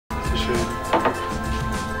Schön.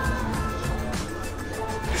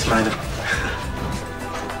 Das ist meine.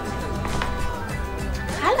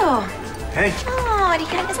 Hallo. Hey. Oh, die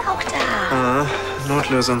Kleine ist auch da. Ah,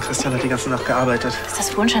 Notlösung. Christian hat die ganze Nacht gearbeitet. Ist das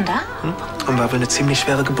Fohlen schon da? Und war wohl eine ziemlich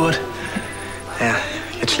schwere Geburt. Ja,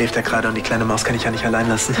 jetzt schläft er gerade und die kleine Maus kann ich ja nicht allein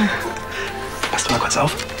lassen. Passt du mal kurz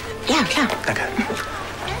auf? Ja, klar. Danke.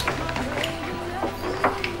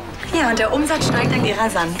 Ja, und der Umsatz steigt dann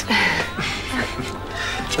rasant.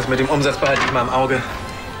 Das mit dem Umsatz behalte ich mal im Auge.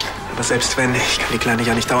 Aber selbst wenn, ich kann die Kleine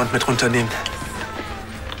ja nicht dauernd mit runternehmen.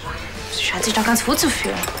 Sie scheint sich doch ganz wohl zu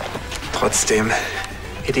fühlen. Trotzdem,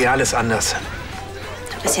 ideal ist anders.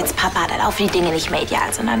 Du bist jetzt Papa, da laufen die Dinge nicht mehr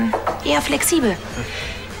ideal, sondern eher flexibel.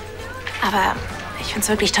 Aber ich find's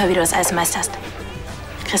wirklich toll, wie du das alles meisterst.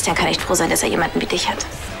 Christian kann echt froh sein, dass er jemanden wie dich hat.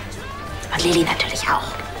 Und Lili natürlich auch.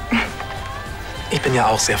 Ich bin ja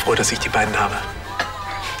auch sehr froh, dass ich die beiden habe.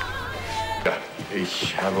 Ja,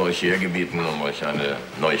 ich habe euch hergebeten, um euch eine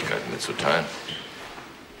Neuigkeit mitzuteilen.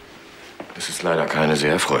 Es ist leider keine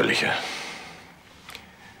sehr erfreuliche.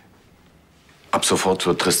 Ab sofort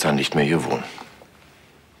wird Tristan nicht mehr hier wohnen.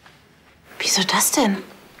 Wieso das denn?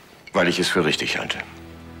 Weil ich es für richtig halte.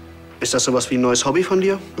 Ist das sowas wie ein neues Hobby von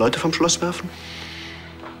dir? Leute vom Schloss werfen?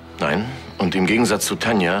 Nein, und im Gegensatz zu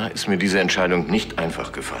Tanja ist mir diese Entscheidung nicht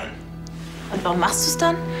einfach gefallen. Und warum machst du es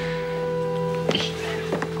dann?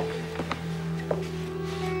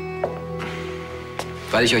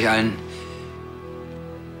 Weil ich euch allen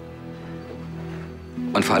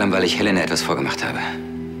und vor allem, weil ich Helena etwas vorgemacht habe.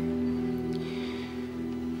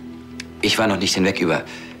 Ich war noch nicht hinweg über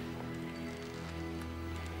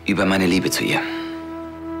meine Liebe zu ihr.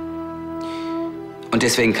 Und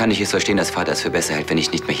deswegen kann ich es verstehen, dass Vater es für besser hält, wenn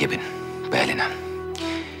ich nicht mehr hier bin. Bei Helena.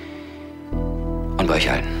 Und bei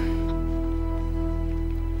euch allen.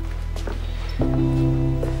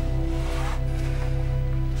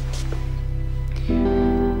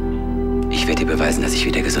 Ich werde dir beweisen, dass ich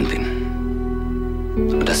wieder gesund bin.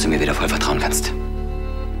 Und dass du mir wieder voll vertrauen kannst.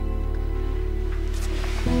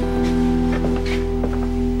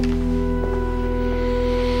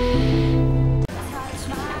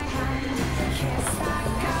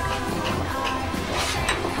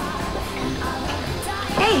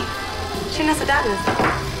 Hey, schön, dass du da bist.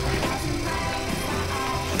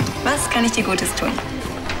 Was kann ich dir Gutes tun?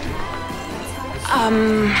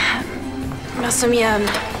 Machst du mir...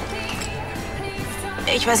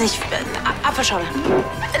 Ich weiß nicht, Apfelscholle.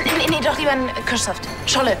 Nee, doch lieber ein Kirschsaft.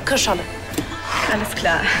 Kirschscholle. Alles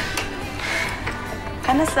klar.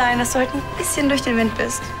 Kann es sein, dass du heute ein bisschen durch den Wind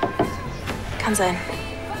bist? Kann sein.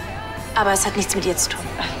 Aber es hat nichts mit dir zu tun.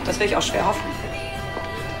 Das will ich auch schwer hoffen.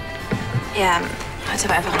 Ja, heute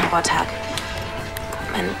war einfach ein Horrortag.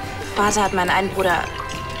 Mein Vater hat meinen einen Bruder...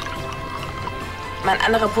 Mein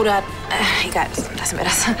anderer Bruder hat... egal, lassen wir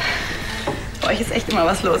das. Bei euch ist echt immer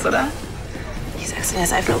was los, oder? Ich sag's dir,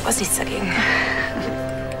 das Eifel was nichts dagegen.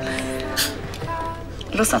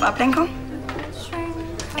 Lust auf Ablenkung?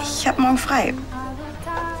 Ich hab morgen frei.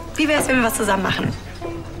 Wie wär's, wenn wir was zusammen machen?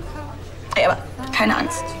 Ey, aber keine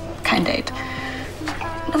Angst. Kein Date.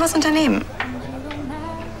 Nur was unternehmen.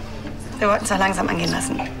 Wir wollten es doch langsam angehen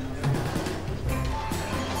lassen.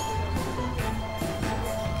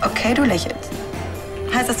 Okay, du lächelst.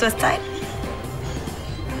 Heißt das, du hast Zeit?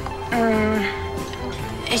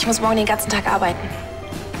 Ich muss morgen den ganzen Tag arbeiten.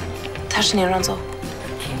 Taschen nähen und so.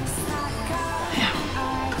 Ja.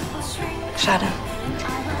 Schade.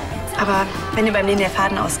 Aber wenn dir beim Nähen der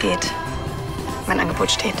Faden ausgeht, mein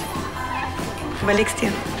Angebot steht. Überleg's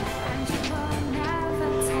dir.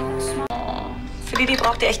 Für Lili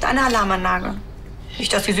braucht ihr echt eine Alarmanlage.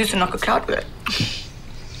 Nicht, dass die Süße noch geklaut wird.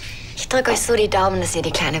 Ich drücke euch so die Daumen, dass ihr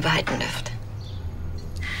die Kleine behalten dürft.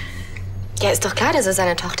 Ja, ist doch klar, dass er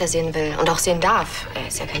seine Tochter sehen will und auch sehen darf. Er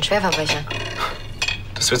ist ja kein Schwerverbrecher.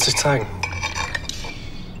 Das wird sich zeigen.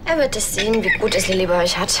 Er wird es sehen, wie gut es Lili bei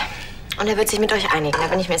euch hat. Und er wird sich mit euch einigen, da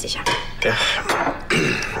bin ich mir sicher. Ja.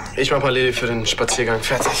 Ich mach mal Lili für den Spaziergang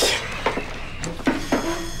fertig.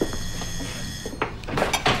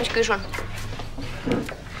 Ich gehe schon.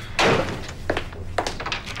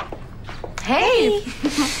 Hey!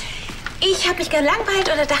 Ich habe mich gelangweilt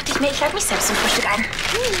und da dachte ich mir, ich lade mich selbst zum Frühstück ein.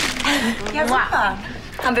 Ja, super.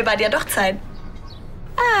 Haben wir beide ja doch Zeit.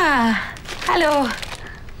 Ah, hallo.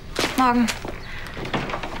 Morgen.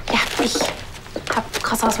 Ja, ich hab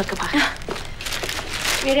Croissants mitgebracht.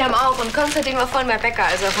 Miriam auch. Und Konstantin war vorhin bei Bäcker,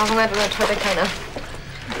 also verhungert wird heute keiner.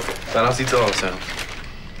 Danach sieht's so aus, ja.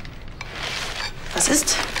 Was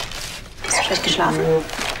ist? Hast du schlecht geschlafen?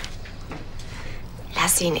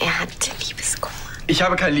 Lass ihn, er hat Liebeskummer. Ich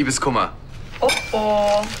habe keinen Liebeskummer. Oh,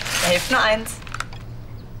 oh. Da hilft nur eins.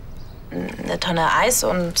 Eine Tonne Eis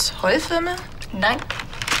und Heulwürmer? Nein,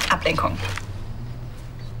 Ablenkung.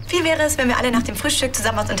 Wie wäre es, wenn wir alle nach dem Frühstück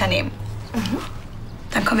zusammen was unternehmen?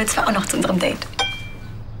 Dann kommen wir zwar auch noch zu unserem Date.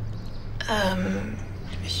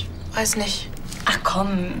 Ich weiß nicht. Ach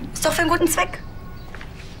komm, ist doch für einen guten Zweck.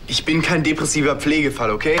 Ich bin kein depressiver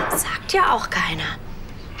Pflegefall, okay? Sagt ja auch keiner.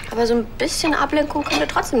 Aber so ein bisschen Ablenkung könnte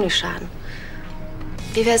trotzdem nicht schaden.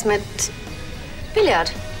 Wie wär's mit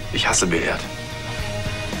Billard? Ich hasse Billard.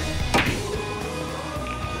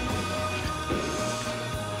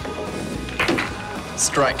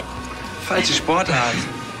 Strike. Falsche Sportart.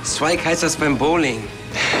 Strike heißt das beim Bowling.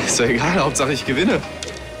 Ist doch egal, Hauptsache ich gewinne.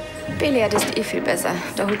 Billard ist eh viel besser.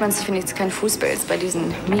 Da holt man sich wenigstens keinen Fußpilz bei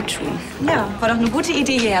diesen Mietschuhen. Ja, war doch eine gute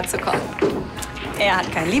Idee, hierher zu kommen. Er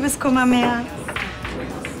hat keinen Liebeskummer mehr.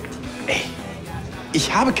 Ey,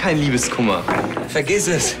 ich habe keinen Liebeskummer. Vergiss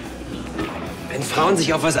es. Wenn Frauen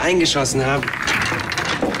sich auf was eingeschossen haben,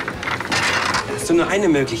 hast du nur eine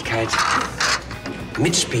Möglichkeit.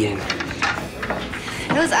 Mitspielen.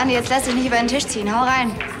 Los, Andi, jetzt lass dich nicht über den Tisch ziehen. Hau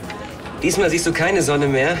rein. Diesmal siehst du keine Sonne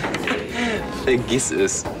mehr. Vergiss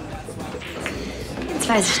es.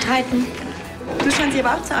 Zwei sich streiten. Du scheinst sie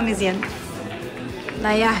aber auch zu amüsieren.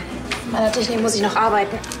 Naja, an meiner Technik muss ich noch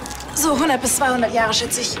arbeiten. So 100 bis 200 Jahre,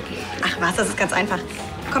 schätze ich. Ach was, das ist ganz einfach.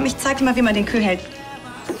 Komm, ich zeig dir mal, wie man den kühl hält.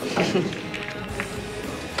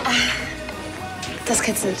 Das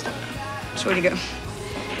kitzelt. Entschuldige.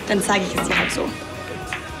 Dann zeige ich es dir halt so.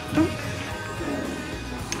 Hm?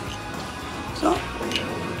 So.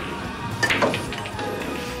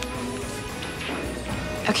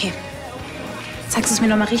 Okay. Zeigst du es mir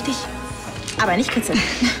noch mal richtig? Aber nicht kitzeln.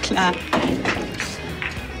 Klar.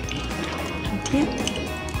 Und hier?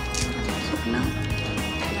 So genau.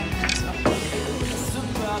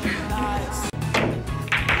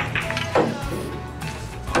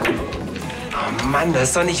 Oh Mann, das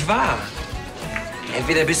ist doch nicht wahr.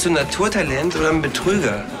 Entweder bist du ein Naturtalent oder ein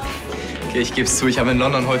Betrüger. Okay, ich geb's zu, ich habe in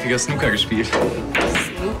London häufiger Snooker gespielt.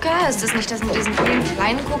 Snooker? Ist das nicht das mit diesen vielen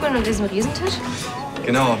kleinen Kugeln und diesem Riesentisch?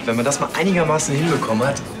 Genau, wenn man das mal einigermaßen hinbekommen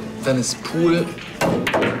hat, dann ist Pool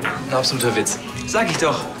ein absoluter Witz. Sag ich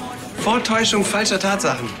doch. Vortäuschung falscher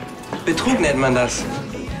Tatsachen. Betrug nennt man das.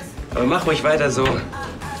 Aber mach ruhig weiter so.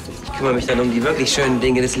 Ich kümmere mich dann um die wirklich schönen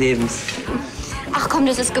Dinge des Lebens. Ach komm,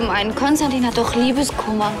 das ist gemein. Konstantin hat doch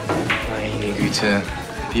Liebeskummer. Meine Güte,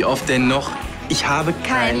 wie oft denn noch? Ich habe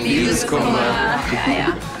Kein Liebeskummer.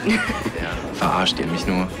 Ja, verarscht ihr mich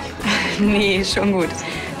nur. Nee, schon gut.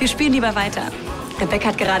 Wir spielen lieber weiter. Rebecca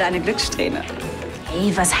hat gerade eine Glückssträhne.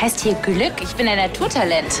 Hey, was heißt hier Glück? Ich bin ein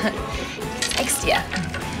Naturtalent. Ich zeig's dir.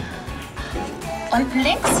 Unten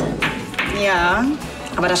links? Ja,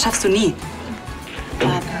 aber das schaffst du nie.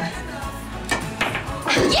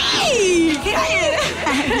 Yay! Geil!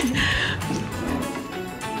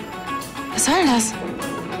 Was soll denn das?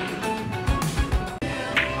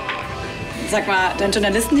 Sag mal, dein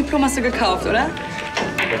Journalistendiplom hast du gekauft, oder?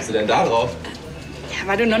 Wie kommst du denn da drauf? Ja,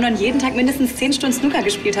 weil du in London jeden Tag mindestens 10 Stunden Snooker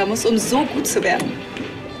gespielt haben musst, um so gut zu werden.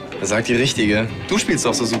 Da sagt die Richtige. Du spielst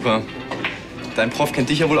doch so super. Dein Prof kennt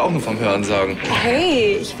dich ja wohl auch nur vom Hören sagen.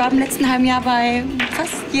 Hey, ich war im letzten halben Jahr bei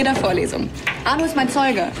fast jeder Vorlesung. Arno ist mein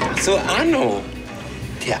Zeuge. Ach so, Arno.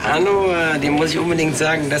 Der Arno, dem muss ich unbedingt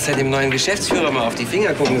sagen, dass er dem neuen Geschäftsführer mal auf die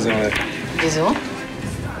Finger gucken soll. Wieso?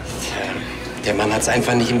 Tja, der Mann hat's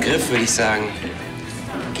einfach nicht im Griff, würde ich sagen.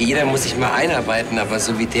 Jeder muss sich mal einarbeiten, aber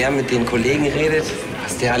so wie der mit den Kollegen redet,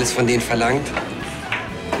 was der alles von denen verlangt,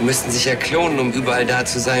 die müssten sich ja klonen, um überall da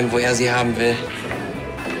zu sein, wo er sie haben will.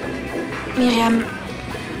 Miriam,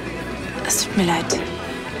 es tut mir leid.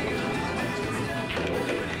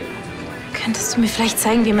 Könntest du mir vielleicht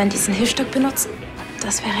zeigen, wie man diesen Hilfsstock benutzt?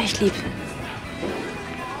 Das wäre echt lieb.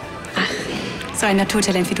 Ach, so ein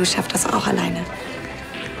Naturtalent wie du schafft das auch alleine.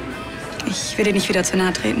 Ich will dir nicht wieder zu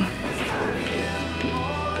nahe treten.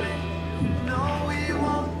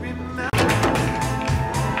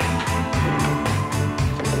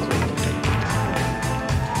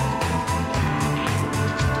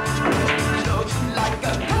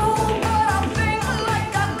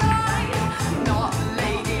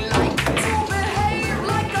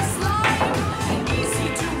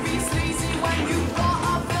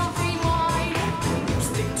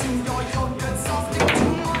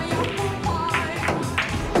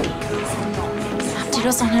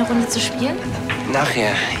 Lust, noch eine Runde zu spielen?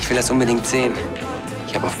 Nachher. Ich will das unbedingt sehen.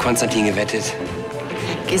 Ich habe auf Konstantin gewettet.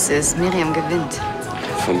 Vergiss es, Miriam gewinnt.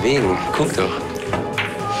 Von wegen. Guck doch.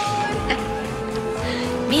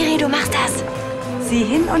 Miri, du machst das. Sieh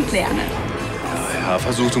hin und lerne. Ja,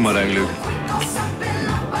 versuch du mal dein Glück.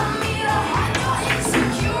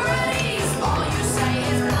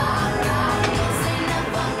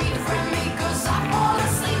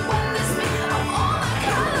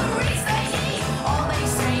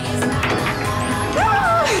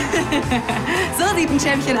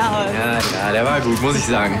 Schämmchen aus. Ja, der war gut, muss ich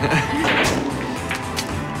sagen.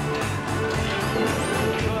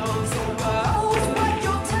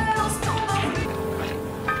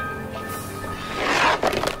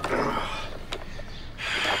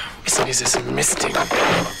 Was ist denn dieses Mistding?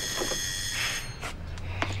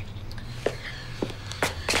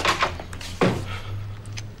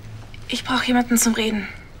 Ich brauche jemanden zum Reden.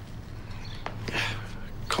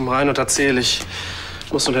 Komm rein und erzähl. Ich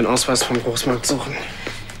muss nur den Ausweis vom Großmarkt suchen.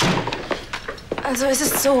 Also es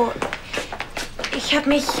ist so, ich habe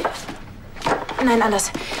mich... Nein,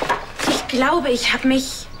 anders. Ich glaube, ich habe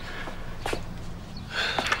mich...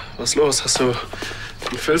 Was ist los? Hast du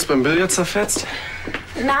den Filz beim Billard zerfetzt?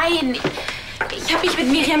 Nein, ich habe mich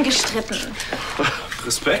mit Miriam gestritten.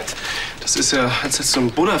 Respekt. Das ist ja, als hättest du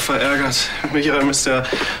einen Buddha verärgert. Miriam ist der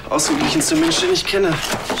ausgeglichenste Mensch, den ich kenne.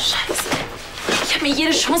 Scheiße. Ich habe mir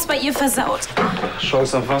jede Chance bei ihr versaut.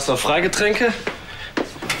 Chance auf was? Auf Freigetränke?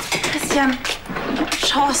 Christian,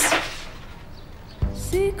 Chance.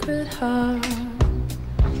 Secret heart,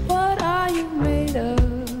 what are you made of?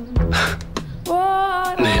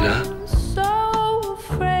 What Nee, ne? so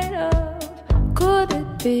afraid of? Could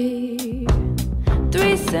it be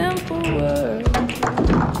 3 simple words?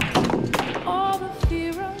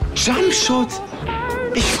 Jumpshot!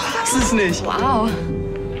 Ich fass es nicht. Wow.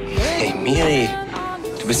 Hey, Miri,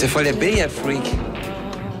 du bist ja voll der Billardfreak.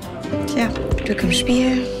 Tja, Glück im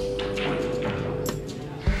Spiel.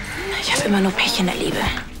 Ich habe immer nur Pech in der Liebe.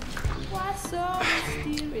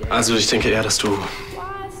 Also ich denke eher, dass du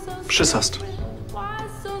Schiss hast.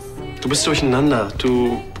 Du bist durcheinander.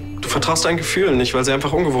 Du vertraust deinen Gefühlen nicht, weil sie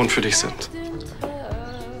einfach ungewohnt für dich sind.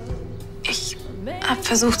 Ich habe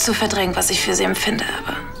versucht zu verdrängen, was ich für sie empfinde,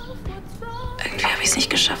 aber irgendwie habe ich es nicht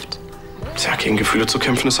geschafft. Tja, gegen Gefühle zu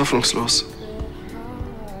kämpfen ist hoffnungslos.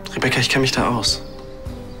 Rebecca, ich kenne mich da aus.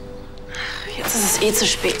 Jetzt ist es eh zu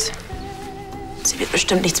spät. Sie wird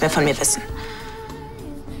bestimmt nichts mehr von mir wissen.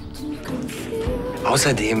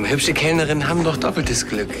 Außerdem, hübsche Kellnerinnen haben doch doppeltes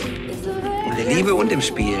Glück. In der Liebe und im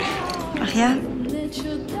Spiel. Ach ja?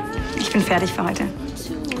 Ich bin fertig für heute.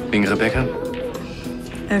 Wegen Rebecca?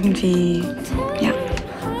 Irgendwie, ja.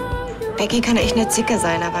 Becky kann echt eine Zicke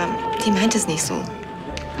sein, aber die meint es nicht so.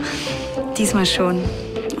 Diesmal schon.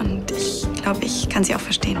 Und ich glaube, ich kann sie auch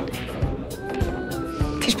verstehen.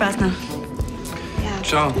 Viel Spaß noch. Ja.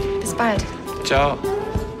 Ciao. Bis bald. Ciao.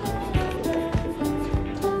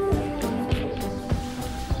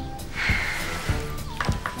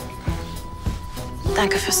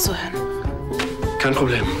 Danke fürs Zuhören. Kein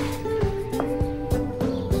Problem.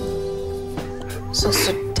 Suchst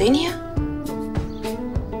du den hier?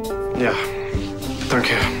 Ja,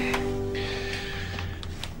 danke.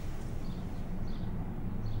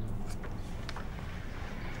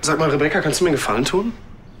 Sag mal, Rebecca, kannst du mir einen Gefallen tun?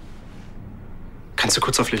 Kannst du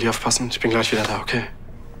kurz auf Lilly aufpassen? Ich bin gleich wieder da, okay?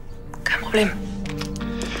 Kein Problem.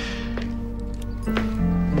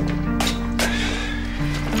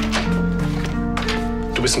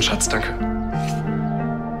 Du bist ein Schatz, danke.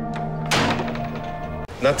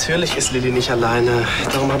 Natürlich ist Lilly nicht alleine.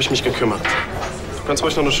 Darum habe ich mich gekümmert. Du kannst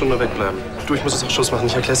ruhig noch eine Stunde wegbleiben. Du, ich muss jetzt auch Schluss machen.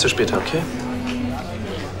 Ich erklär's dir später, okay?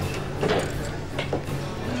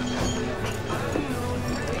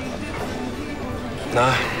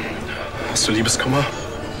 Na, hast du Liebeskummer?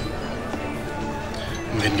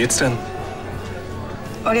 Um wen geht's denn?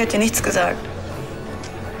 Olli hat dir nichts gesagt.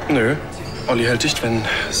 Nö. Olli hält dicht, wenn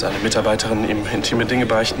seine Mitarbeiterinnen ihm intime Dinge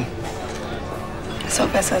beichten. Ist auch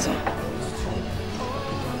besser so.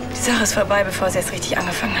 Die Sache ist vorbei, bevor sie jetzt richtig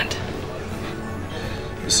angefangen hat.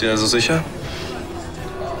 Bist du also sicher?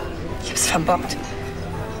 Ich hab's verbockt.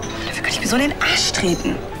 Dafür kann ich mir so in den Arsch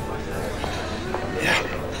treten. Ja.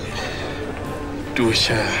 Du,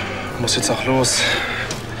 ich muss jetzt auch los.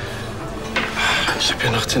 Ich habe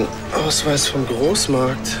hier noch den Ausweis vom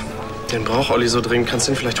Großmarkt. Den braucht Olli so dringend. Kannst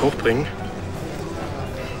du ihn vielleicht hochbringen?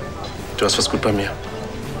 Du hast was gut bei mir.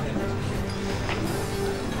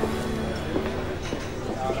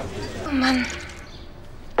 Oh Mann.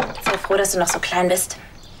 Sei froh, dass du noch so klein bist.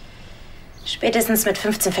 Spätestens mit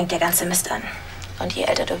 15 fängt der ganze Mist an. Und je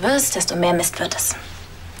älter du wirst, desto mehr Mist wird es.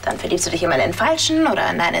 Dann verliebst du dich immer in den Falschen oder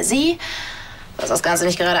in eine Sie, was das Ganze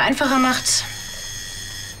nicht gerade einfacher macht.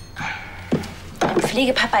 Ein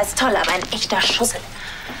Pflegepapa ist toll, aber ein echter Schussel.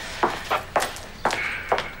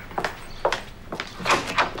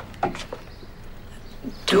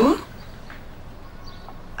 Du?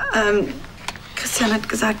 Christian hat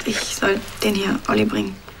gesagt, ich soll den hier Olli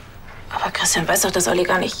bringen. Aber Christian weiß doch, dass Olli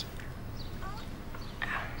gar nicht...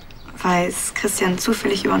 Weiß Christian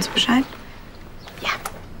zufällig über uns Bescheid? Ja.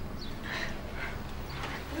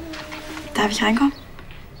 Darf ich reinkommen?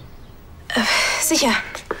 sicher.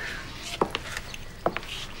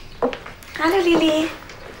 Hallo, Lili.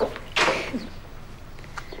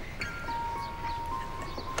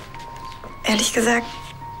 Ehrlich gesagt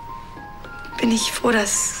bin ich froh,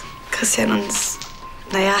 dass Christian uns,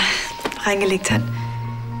 naja, reingelegt hat.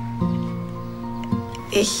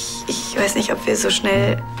 Ich weiß nicht, ob wir so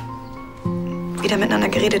schnell wieder miteinander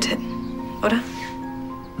geredet hätten, oder?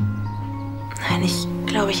 Nein, ich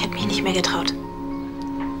glaube, ich hätte mich nicht mehr getraut.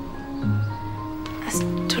 Es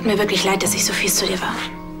tut mir wirklich leid, dass ich so fies zu dir war.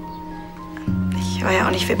 Ich war ja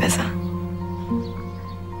auch nicht viel besser.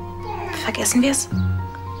 Vergessen wir es?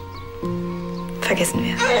 Vergessen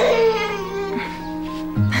wir.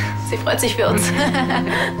 Sie freut sich für uns.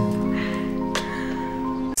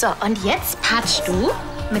 So, und jetzt patschst du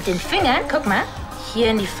mit den Fingern, guck mal,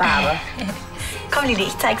 hier in die Farbe. Komm, Lili,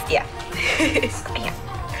 ich zeig's dir. Ja.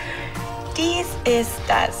 Dies ist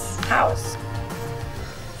das Haus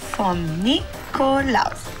vom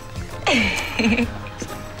Nikolaus.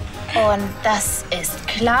 Und das ist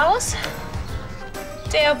Klaus.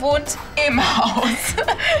 Der wohnt im Haus.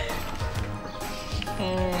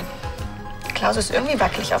 Klaus ist irgendwie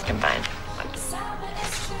wackelig auf dem Bein.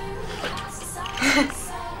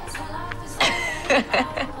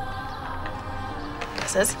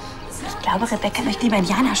 Was ist? Ich glaube, Rebecca möchte lieber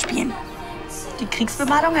Indianer spielen. Die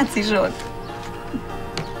Kriegsbemalung hat sie schon.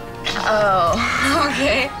 Oh,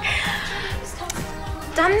 okay.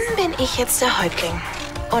 Dann bin ich jetzt der Häuptling.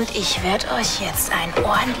 Und ich werde euch jetzt ein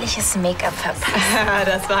ordentliches Make-up verpassen.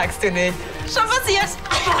 Das wagst du nicht. Schon passiert.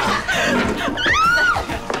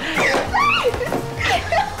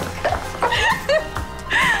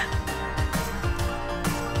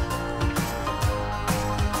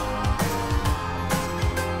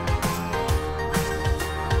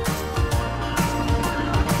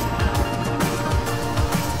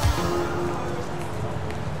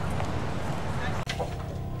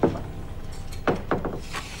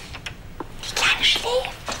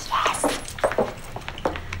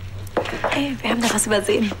 Hey, wir haben da was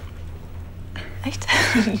übersehen. Echt?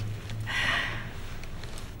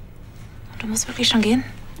 Du musst wirklich schon gehen?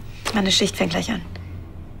 Meine Schicht fängt gleich an.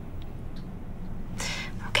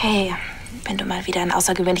 Okay, wenn du mal wieder ein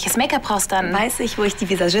außergewöhnliches Make-up brauchst, dann... Weiß ich, wo ich die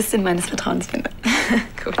Visagistin meines Vertrauens finde.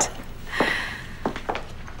 Gut.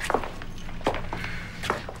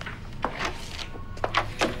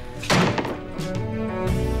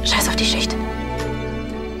 Scheiß auf die Schicht.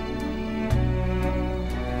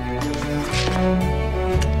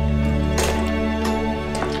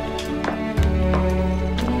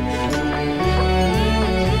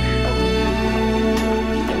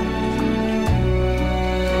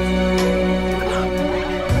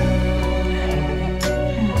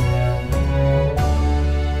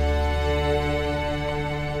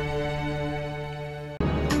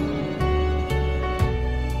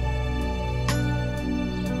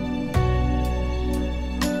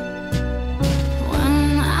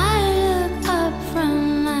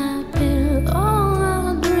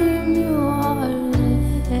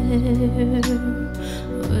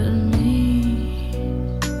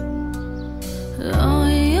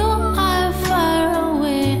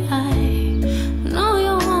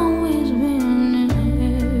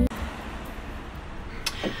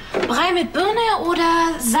 Brei mit Birne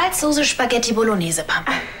oder Salzsoße Spaghetti Bolognese, Pam?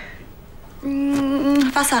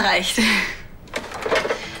 Wasser reicht.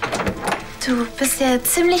 Du bist ja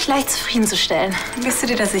ziemlich leicht zufriedenzustellen. Bist du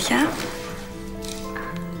dir da sicher?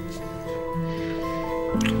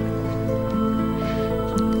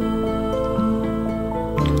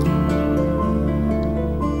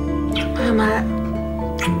 Hör mal,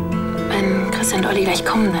 wenn Christian und Olli gleich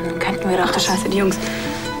kommen, dann könnten wir doch... Ach du Scheiße, die Jungs.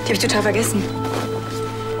 Die hab ich total vergessen.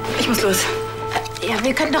 Ich muss los. Ja,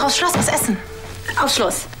 wir könnten doch aufs Schloss was essen. Aufs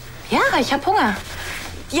Schloss? Ja, ich hab Hunger.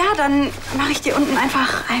 Ja, dann mache ich dir unten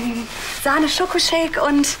einfach einen Sahne-Schokoshake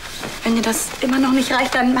und wenn dir das immer noch nicht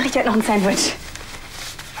reicht, dann mache ich dir halt noch ein Sandwich.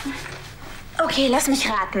 Okay, lass mich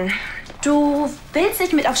raten. Du willst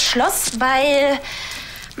nicht mit aufs Schloss, weil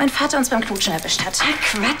mein Vater uns beim Knutschen erwischt hat.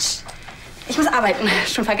 Ach, Quatsch. Ich muss arbeiten.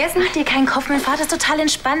 Schon vergessen? Mach dir keinen Kopf, mein Vater ist total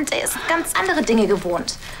entspannt. Er ist ganz andere Dinge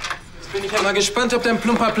gewohnt. Jetzt bin ich ja mal gespannt, ob dein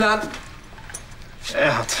plumper Plan...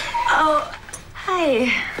 Er hat. Oh,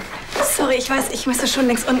 hi. Sorry, ich weiß, ich müsste schon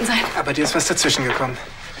längst unten sein. Aber dir ist was dazwischen gekommen.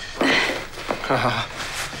 Haha.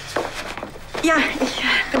 Ja, ich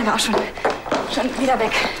bin aber auch schon wieder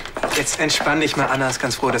weg. Jetzt entspann dich mal. Anna ist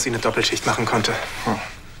ganz froh, dass sie eine Doppelschicht machen konnte.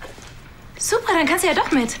 Super, dann kannst du ja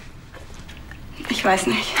doch mit. Ich weiß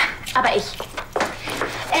nicht. Aber ich.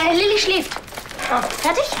 Lilly schläft. Oh,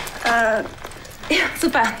 fertig? Ja,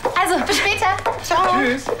 super. Also, bis später. Ciao.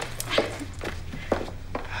 Tschüss.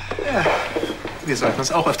 Ja. Wir sollten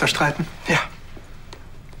uns auch öfter streiten. Ja.